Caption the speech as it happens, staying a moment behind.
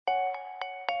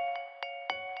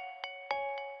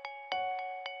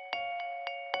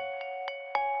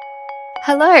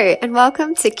Hello and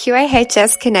welcome to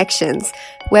QAHS Connections,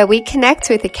 where we connect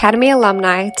with Academy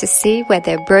alumni to see where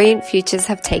their brilliant futures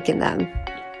have taken them.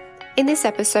 In this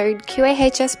episode,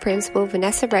 QAHS Principal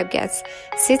Vanessa Rebgetz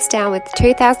sits down with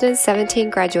 2017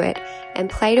 graduate and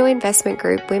Plato Investment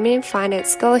Group Women in Finance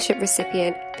Scholarship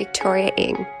recipient Victoria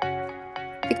Ng.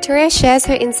 Victoria shares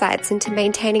her insights into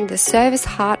maintaining the service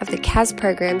heart of the CAS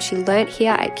program she learnt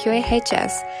here at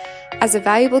QAHS as a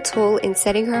valuable tool in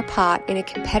setting her apart in a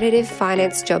competitive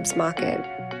finance jobs market.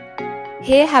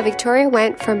 Hear how Victoria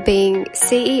went from being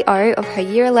CEO of her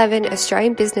Year 11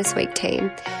 Australian Business Week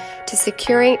team to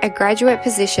securing a graduate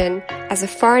position as a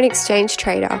foreign exchange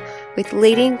trader with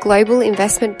leading global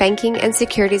investment banking and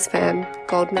securities firm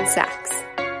Goldman Sachs.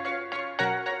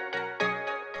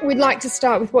 We'd like to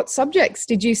start with what subjects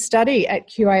did you study at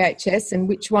QAHS and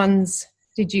which ones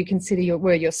did you consider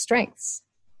were your strengths?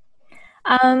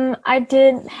 I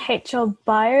did HL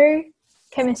Bio,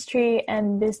 Chemistry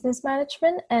and Business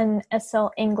Management, and SL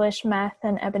English, Math,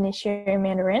 and Ab Initio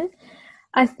Mandarin.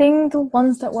 I think the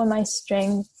ones that were my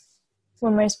strengths were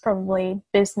most probably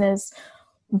Business,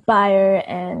 Bio,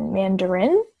 and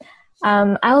Mandarin.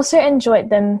 I also enjoyed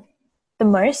them the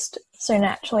most, so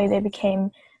naturally they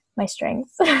became my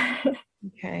strengths.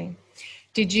 Okay.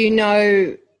 Did you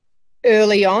know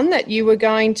early on that you were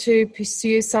going to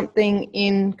pursue something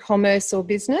in commerce or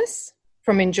business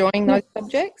from enjoying those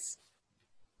subjects?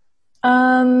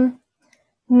 No,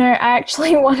 I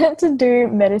actually wanted to do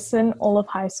medicine all of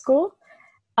high school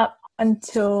up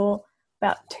until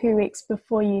about 2 weeks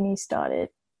before uni started.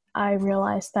 I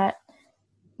realized that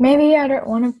maybe I don't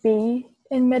want to be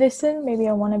in medicine, maybe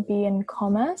I want to be in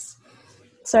commerce.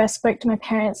 So I spoke to my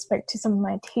parents, spoke to some of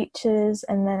my teachers,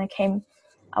 and then I came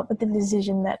up with the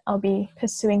decision that I'll be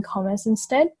pursuing commerce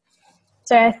instead.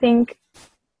 So I think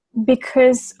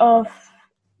because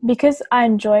I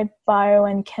enjoyed bio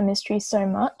and chemistry so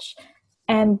much,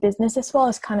 and business as well,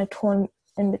 is kind of torn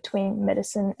in between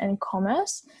medicine and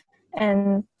commerce.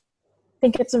 And I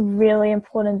think it's a really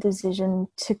important decision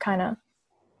to kind of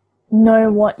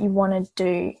know what you want to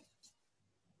do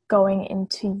going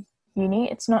into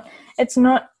uni. It's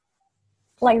not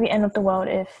like the end of the world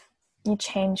if you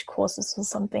change courses or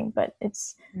something, but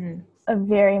it's a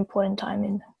very important time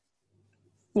in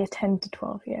year 10 to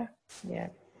 12. Yeah.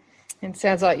 And it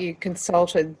sounds like you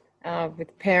consulted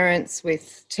with parents,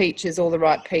 with teachers, all the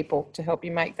right people to help you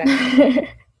make that.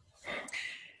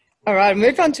 All right,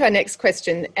 move on to our next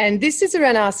question. And this is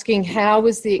around asking, how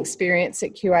was the experience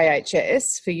at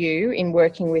QAHS for you in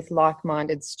working with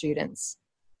like-minded students?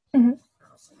 Mm-hmm.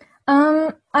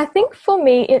 I think for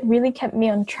me, it really kept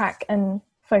me on track and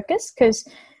focused, because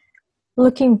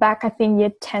looking back, I think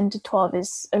year 10 to 12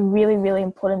 is a really, really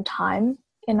important time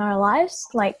in our lives.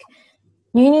 Like,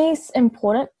 uni is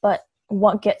important, but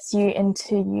what gets you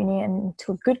into uni and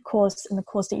into a good course and the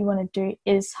course that you want to do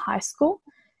is high school.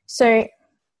 So a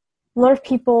lot of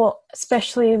people,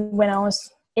 especially when I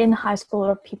was in high school, a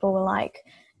lot of people were like,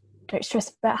 don't stress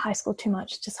about high school too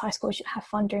much, just high school, you should have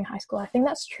fun during high school. I think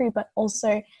that's true, but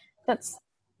also that's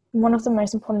one of the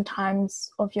most important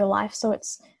times of your life. So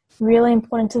it's really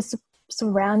important to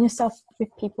surround yourself with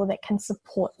people that can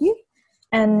support you.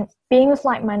 And being with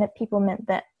like-minded people meant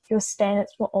that your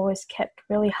standards were always kept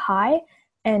really high.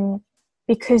 And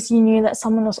because you knew that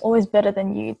someone was always better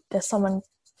than you, there's someone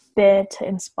there to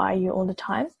inspire you all the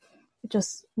time, which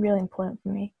was really important for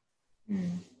me.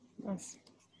 Nice.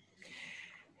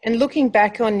 And looking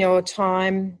back on your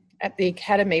time at the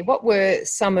academy, what were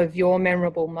some of your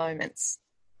memorable moments?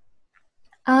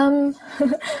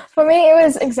 For me, it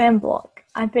was exam block.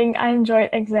 I think I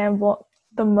enjoyed exam block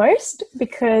the most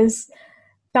because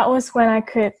that was when I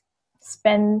could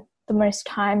spend the most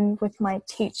time with my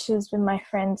teachers, with my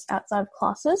friends outside of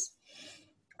classes.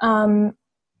 I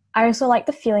also like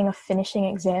the feeling of finishing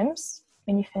exams.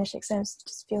 When you finish exams, it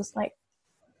just feels like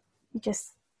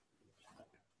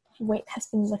weight has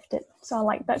been lifted. So I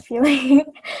like that feeling.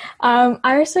 I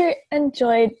also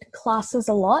enjoyed classes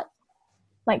a lot,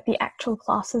 like the actual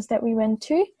classes that we went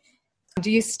to.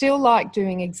 Do you still like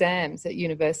doing exams at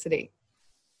university?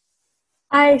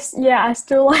 I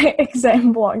still like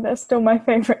exam block. That's still my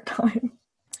favourite time.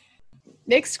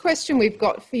 Next question we've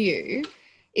got for you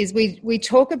is we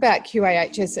talk about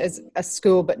QAHS as a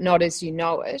school but not as you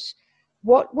know it.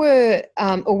 What were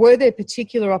there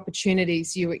particular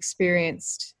opportunities you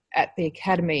experienced at the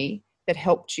academy that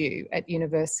helped you at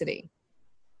university?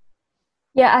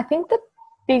 Yeah, I think the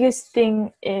biggest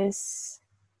thing is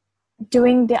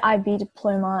doing the IB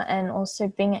diploma and also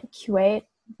being at QA. It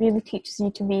really teaches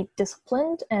you to be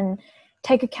disciplined and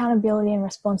take accountability and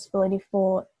responsibility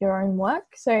for your own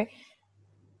work. So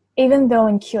even though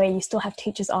in QA you still have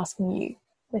teachers asking you,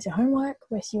 where's your homework,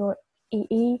 where's your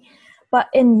EE? But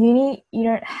in uni, you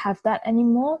don't have that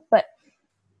anymore. But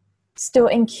still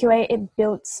in QA, it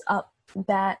builds up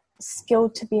that skill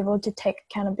to be able to take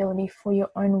accountability for your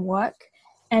own work.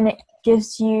 And it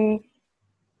gives you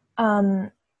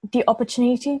the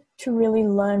opportunity to really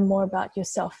learn more about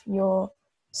yourself, your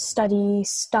study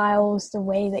styles, the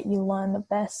way that you learn the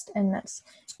best. And that's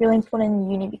really important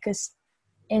in uni, because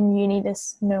in uni,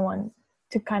 there's no one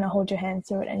to kind of hold your hand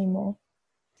through it anymore.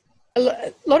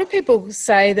 A lot of people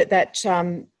say that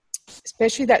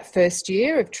especially that first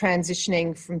year of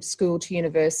transitioning from school to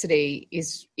university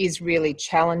is really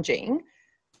challenging.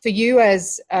 For you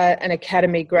as an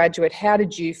academy graduate, how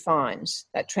did you find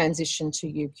that transition to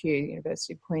UQ,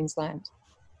 University of Queensland?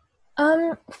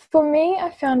 For me, I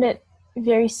found it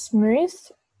very smooth.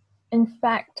 In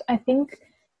fact, I think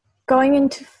going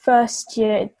into first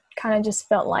year, it kind of just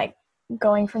felt like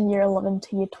going from year 11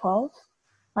 to year 12.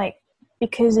 Like,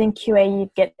 because in QA,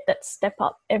 you get that step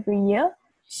up every year.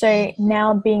 So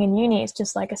now being in uni is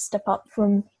just like a step up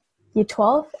from year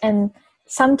 12. And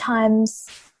sometimes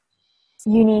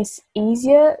uni is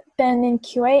easier than in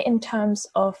QA in terms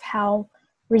of how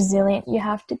resilient you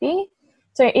have to be.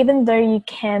 So even though you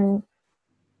can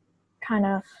kind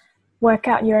of work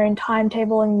out your own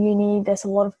timetable in uni, there's a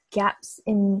lot of gaps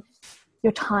in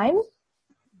your time.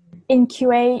 In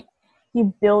QA,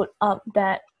 you build up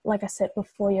that, like I said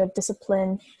before, your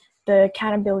discipline, the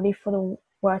accountability for the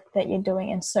work that you're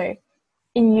doing. And so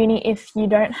in uni, if you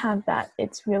don't have that,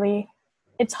 it's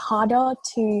harder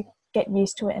to get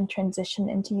used to it and transition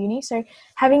into uni. So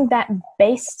having that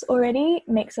base already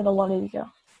makes it a lot easier.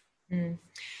 And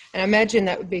I imagine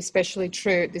that would be especially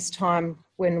true at this time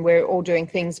when we're all doing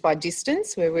things by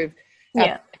distance, where we've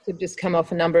just come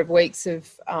off a number of weeks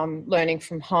of learning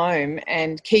from home,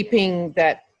 and keeping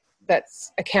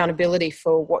that's accountability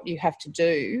for what you have to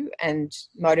do and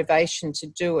motivation to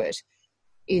do it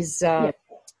is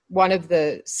one of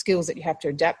the skills that you have to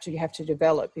adapt to, you have to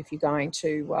develop if you're going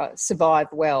to survive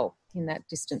well in that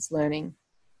distance learning.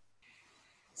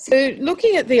 So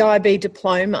looking at the IB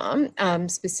diploma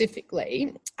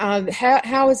specifically, how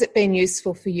has it been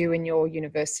useful for you in your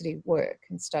university work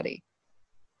and study?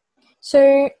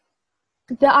 So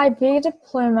the IB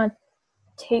diploma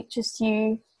teaches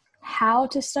you how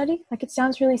to study. Like, it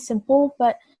sounds really simple,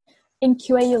 but in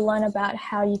QA you learn about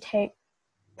how you take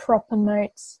proper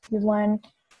notes, you learn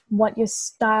what your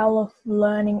style of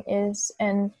learning is,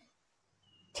 and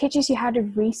teaches you how to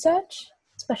research,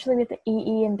 especially with the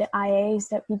EE and the IAs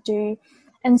that we do.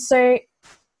 And so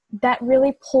that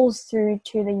really pulls through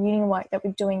to the uni work that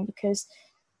we're doing, because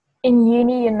in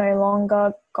uni you're no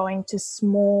longer going to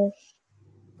small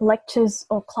lectures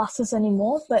or classes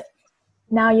anymore, but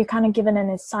now you're kind of given an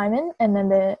assignment, and then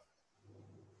the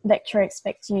lecturer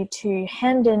expects you to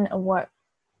hand in a work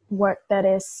that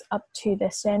is up to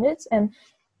their standards. And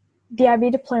the IB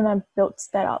diploma builds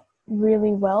that up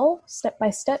really well, step by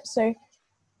step. So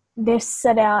they've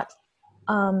set out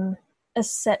a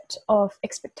set of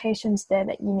expectations there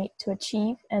that you need to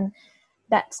achieve, and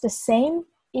that's the same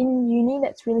in uni.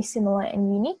 That's really similar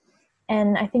in uni.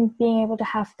 And I think being able to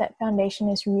have that foundation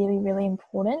is really, really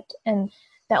important. And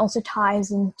that also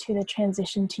ties into the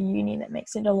transition to uni that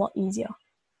makes it a lot easier.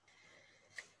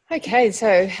 Okay,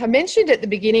 so I mentioned at the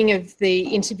beginning of the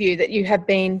interview that you have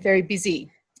been very busy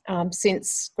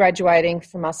since graduating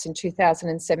from us in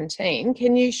 2017.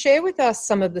 Can you share with us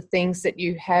some of the things that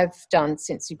you have done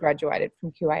since you graduated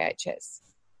from QAHS?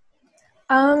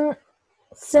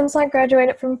 Since I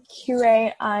graduated from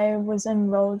QA, I was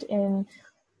enrolled in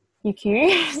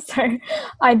UQ. So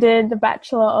I did the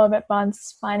Bachelor of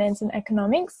Advanced Finance and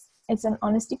Economics. It's an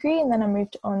honours degree, and then I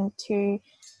moved on to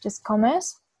just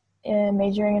commerce,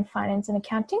 majoring in finance and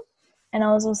accounting. And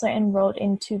I was also enrolled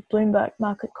into Bloomberg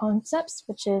Market Concepts,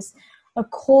 which is a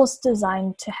course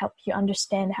designed to help you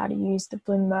understand how to use the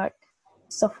Bloomberg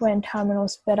software and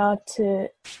terminals better to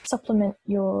supplement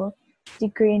your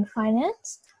degree in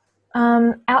finance.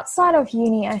 Outside of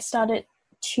uni, I started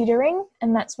tutoring,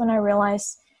 and that's when I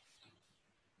realized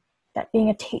that being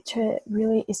a teacher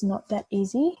really is not that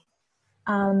easy.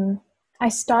 I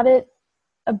started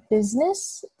a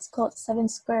business. It's called 7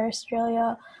 Square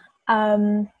Australia.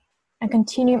 I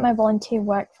continued my volunteer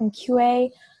work from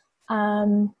QA.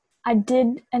 I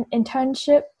did an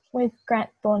internship with Grant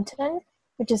Thornton,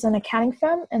 which is an accounting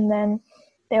firm, and then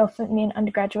they offered me an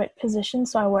undergraduate position,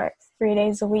 so I worked 3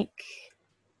 days a week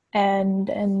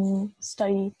and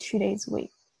study 2 days a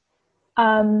week.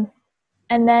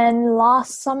 And then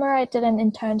last summer I did an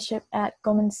internship at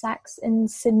Goldman Sachs in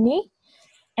Sydney,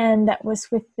 and that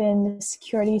was within the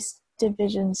securities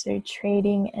division, so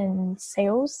trading and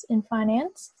sales in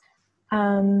finance.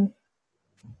 And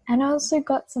I also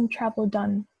got some travel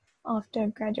done after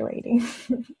graduating.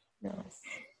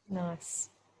 Nice.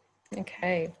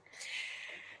 Okay.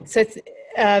 So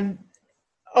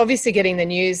obviously getting the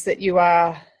news that you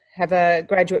have a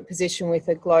graduate position with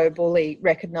a globally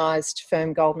recognised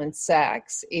firm, Goldman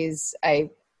Sachs, is a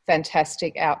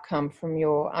fantastic outcome from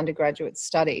your undergraduate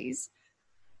studies.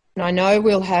 And I know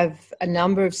we'll have a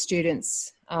number of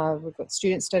students. We've got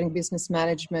students studying business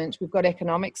management. We've got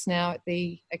economics now at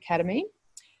the Academy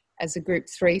as a Group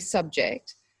 3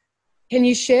 subject. Can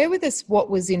you share with us what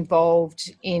was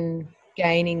involved in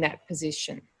gaining that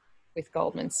position with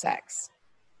Goldman Sachs?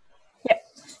 Yeah.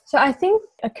 So I think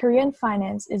a career in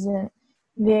finance isn't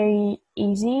very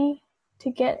easy to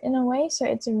get in a way. So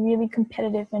it's a really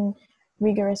competitive and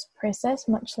rigorous process,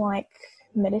 much like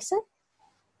medicine.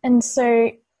 And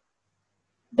so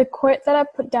the quote that I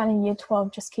put down in year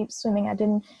 12, just keep swimming, I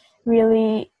didn't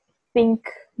really think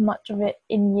much of it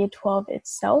in year 12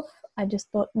 itself. I just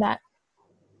thought that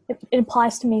it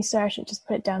applies to me, so I should just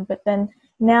put it down. But then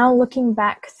now looking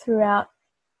back throughout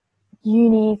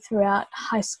uni, throughout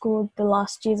high school, the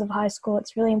last years of high school,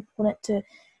 it's really important to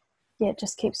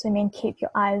just keep swimming, keep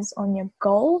your eyes on your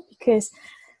goal, because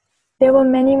there were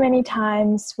many, many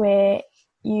times where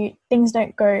things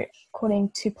don't go according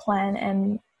to plan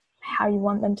and how you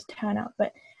want them to turn out.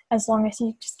 But as long as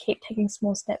you just keep taking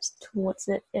small steps towards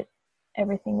it,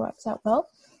 everything works out well.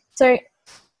 So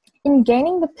in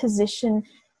gaining the position,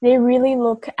 they really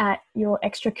look at your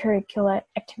extracurricular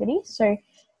activities. So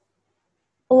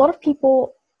a lot of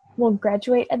people will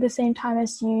graduate at the same time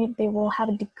as you. They will have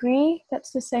a degree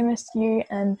that's the same as you,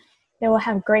 and they will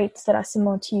have grades that are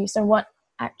similar to you. So what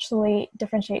actually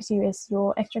differentiates you is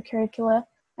your extracurricular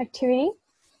activity.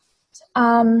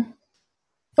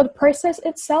 For the process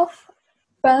itself,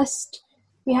 first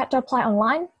we had to apply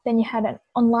online. Then you had an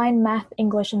online math,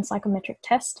 English, and psychometric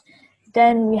test.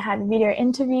 Then we had video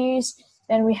interviews.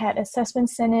 Then we had assessment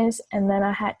centers. And then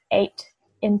I had 8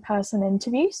 in-person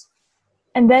interviews.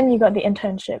 And then you got the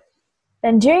internship.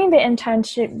 Then during the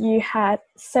internship, you had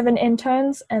 7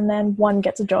 interns, and then 1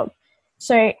 gets a job.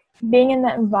 So being in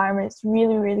that environment is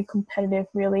really, really competitive,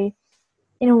 really,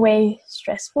 in a way,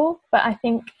 stressful. But I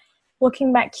think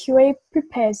looking back, QA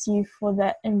prepares you for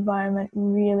that environment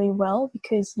really well,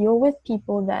 because you're with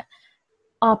people that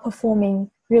are performing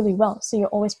really well. So you're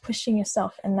always pushing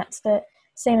yourself, and that's the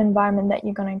same environment that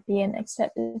you're going to be in,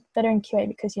 except it's better in QA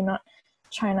because you're not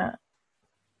trying to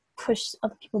push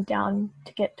other people down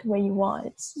to get to where you are.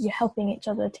 You're helping each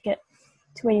other to get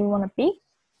to where you want to be.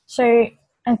 So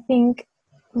I think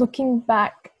looking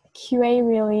back, QA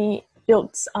really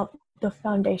builds up the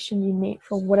foundation you need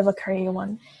for whatever career you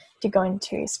want to go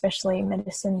into, especially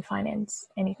medicine, finance,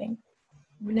 anything.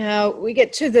 Now we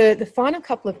get to the final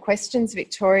couple of questions,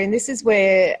 Victoria, and this is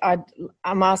where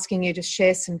I'm asking you to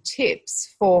share some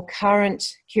tips for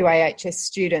current QAHS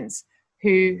students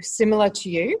who, similar to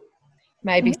you,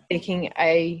 may be seeking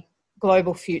a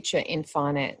global future in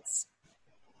finance.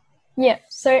 Yeah,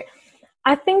 so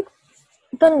I think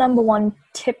the number one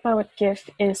tip I would give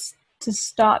is to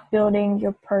start building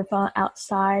your profile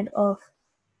outside of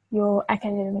your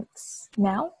academics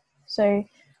now. So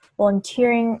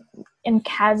volunteering in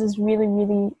CAS is really,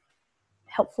 really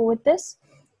helpful with this.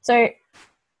 So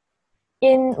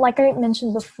like I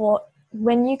mentioned before,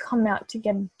 when you come out to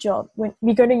get a job, when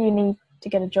we go to uni to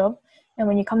get a job, and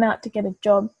when you come out to get a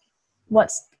job,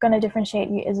 what's going to differentiate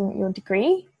you isn't your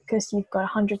degree, because you've got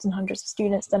hundreds and hundreds of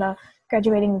students that are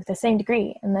graduating with the same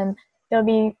degree. And then there'll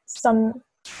be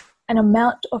an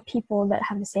amount of people that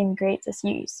have the same grades as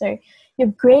you. So your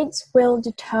grades will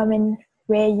determine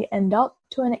where you end up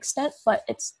to an extent, but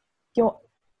it's your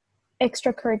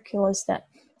extracurriculars that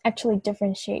actually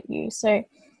differentiate you. So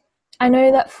I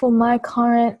know that for my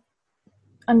current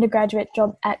undergraduate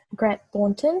job at Grant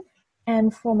Thornton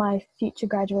and for my future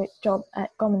graduate job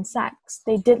at Goldman Sachs,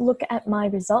 they did look at my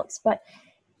results, but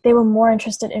they were more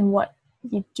interested in what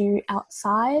you do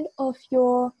outside of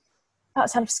school,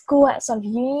 outside of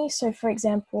uni. So for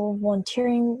example,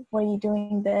 volunteering, what are you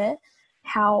doing there?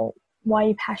 Why are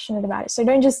you passionate about it? So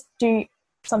don't just do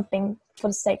something for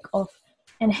the sake of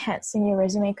enhancing your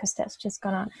resume, because that's just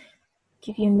gonna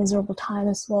give you a miserable time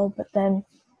as well. But then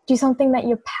do something that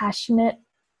you're passionate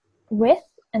with,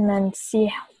 and then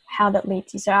see how that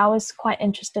leads you. So I was quite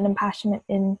interested and passionate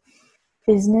in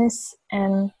business,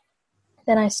 and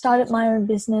then I started my own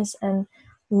business and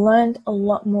learned a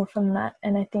lot more from that.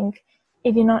 And I think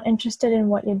if you're not interested in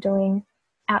what you're doing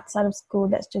outside of school,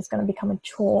 that's just going to become a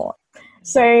chore.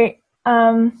 So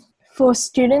for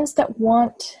students that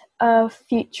want a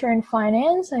future in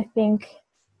finance, I think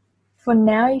for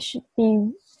now you should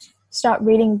start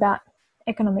reading about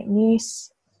economic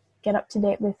news, get up to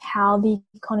date with how the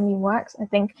economy works. I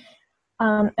think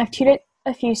I've tutored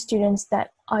a few students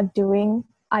that are doing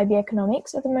IB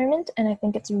economics at the moment, and I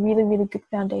think it's a really, really good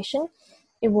foundation.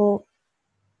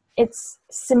 It's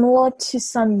similar to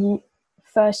some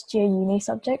first year uni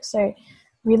subjects, so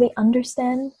really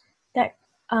understand that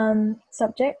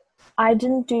subject. I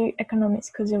didn't do economics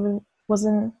because it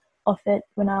wasn't offered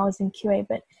when I was in QA,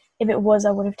 but if it was,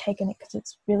 I would have taken it because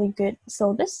it's really good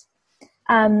syllabus.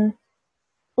 A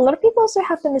lot of people also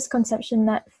have the misconception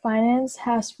that finance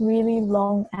has really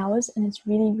long hours and it's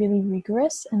really, really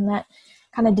rigorous, and that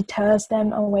kind of deters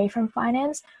them away from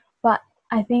finance. But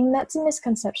I think that's a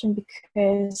misconception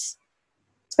because,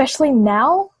 especially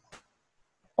now,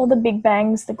 all the big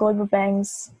banks, the global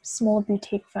banks, smaller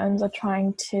boutique firms are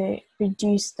trying to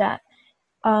reduce that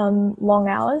long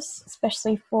hours,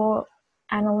 especially for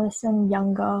analysts and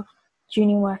younger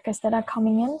junior workers that are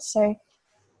coming in. So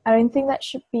I don't think that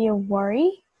should be a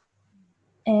worry.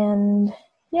 And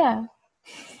yeah.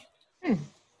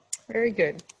 Very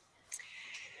good.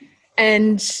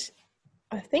 And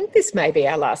I think this may be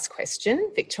our last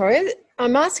question, Victoria.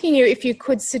 I'm asking you if you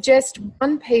could suggest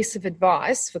one piece of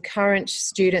advice for current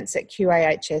students at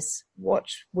QAHS, what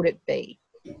would it be?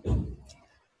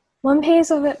 One piece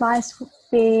of advice would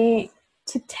be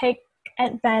to take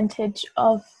advantage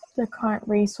of the current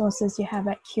resources you have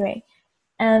at QA.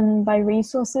 And by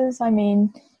resources, I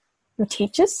mean your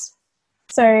teachers.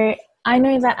 So I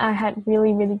know that I had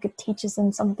really, really good teachers,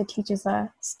 and some of the teachers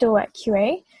are still at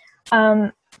QA.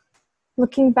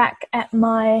 Looking back at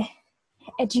my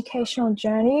educational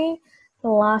journey, the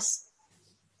last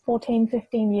 14,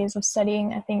 15 years of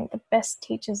studying, I think the best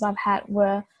teachers I've had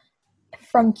were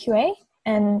from QA,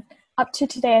 and up to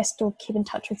today I still keep in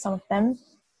touch with some of them.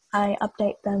 I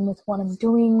update them with what I'm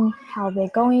doing, how they're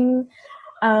going.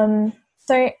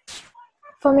 So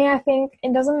for me, I think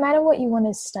it doesn't matter what you want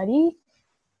to study.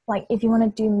 Like if you want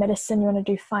to do medicine, you want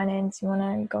to do finance, you want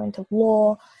to go into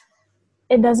law,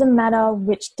 it doesn't matter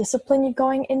which discipline you're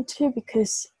going into,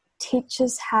 because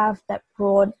teachers have that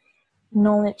broad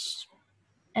knowledge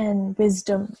and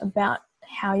wisdom about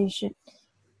how you should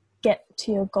get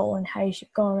to your goal and how you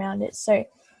should go around it. So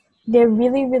they're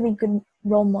really, really good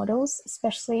role models,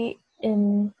 especially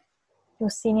in your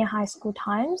senior high school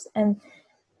times. And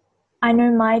I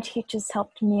know my teachers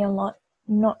helped me a lot,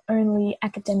 not only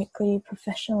academically,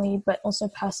 professionally, but also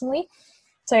personally.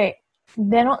 So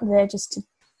they're not there just to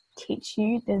teach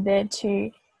you,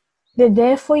 they're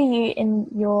there for you in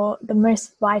the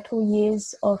most vital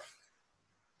years of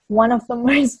one of the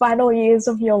most vital years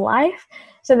of your life.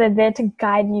 So they're there to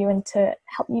guide you and to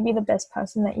help you be the best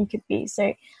person that you could be.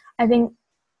 So I think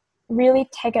really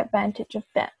take advantage of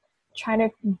that. Try to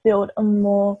build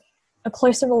a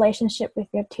closer relationship with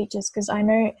your teachers, because I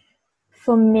know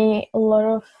for me, a lot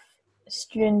of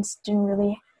students didn't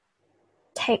really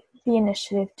take the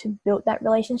initiative to build that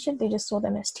relationship. They just saw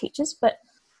them as teachers. But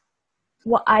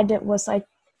what I did was I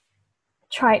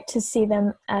tried to see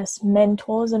them as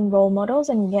mentors and role models,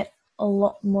 and get a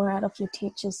lot more out of your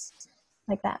teachers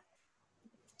like that.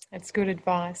 That's good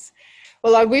advice.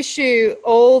 Well, I wish you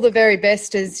all the very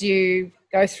best as you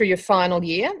go through your final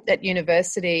year at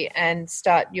university and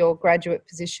start your graduate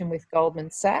position with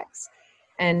Goldman Sachs.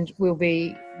 And we'll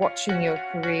be watching your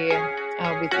career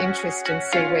with interest and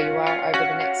see where you are over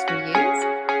the next few years.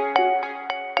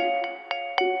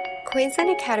 Queensland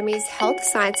Academy's Health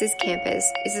Sciences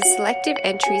campus is a selective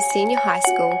entry senior high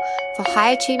school for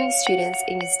high achieving students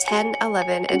in years 10,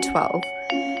 11 and 12.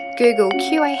 Google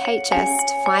QAHS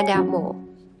to find out more.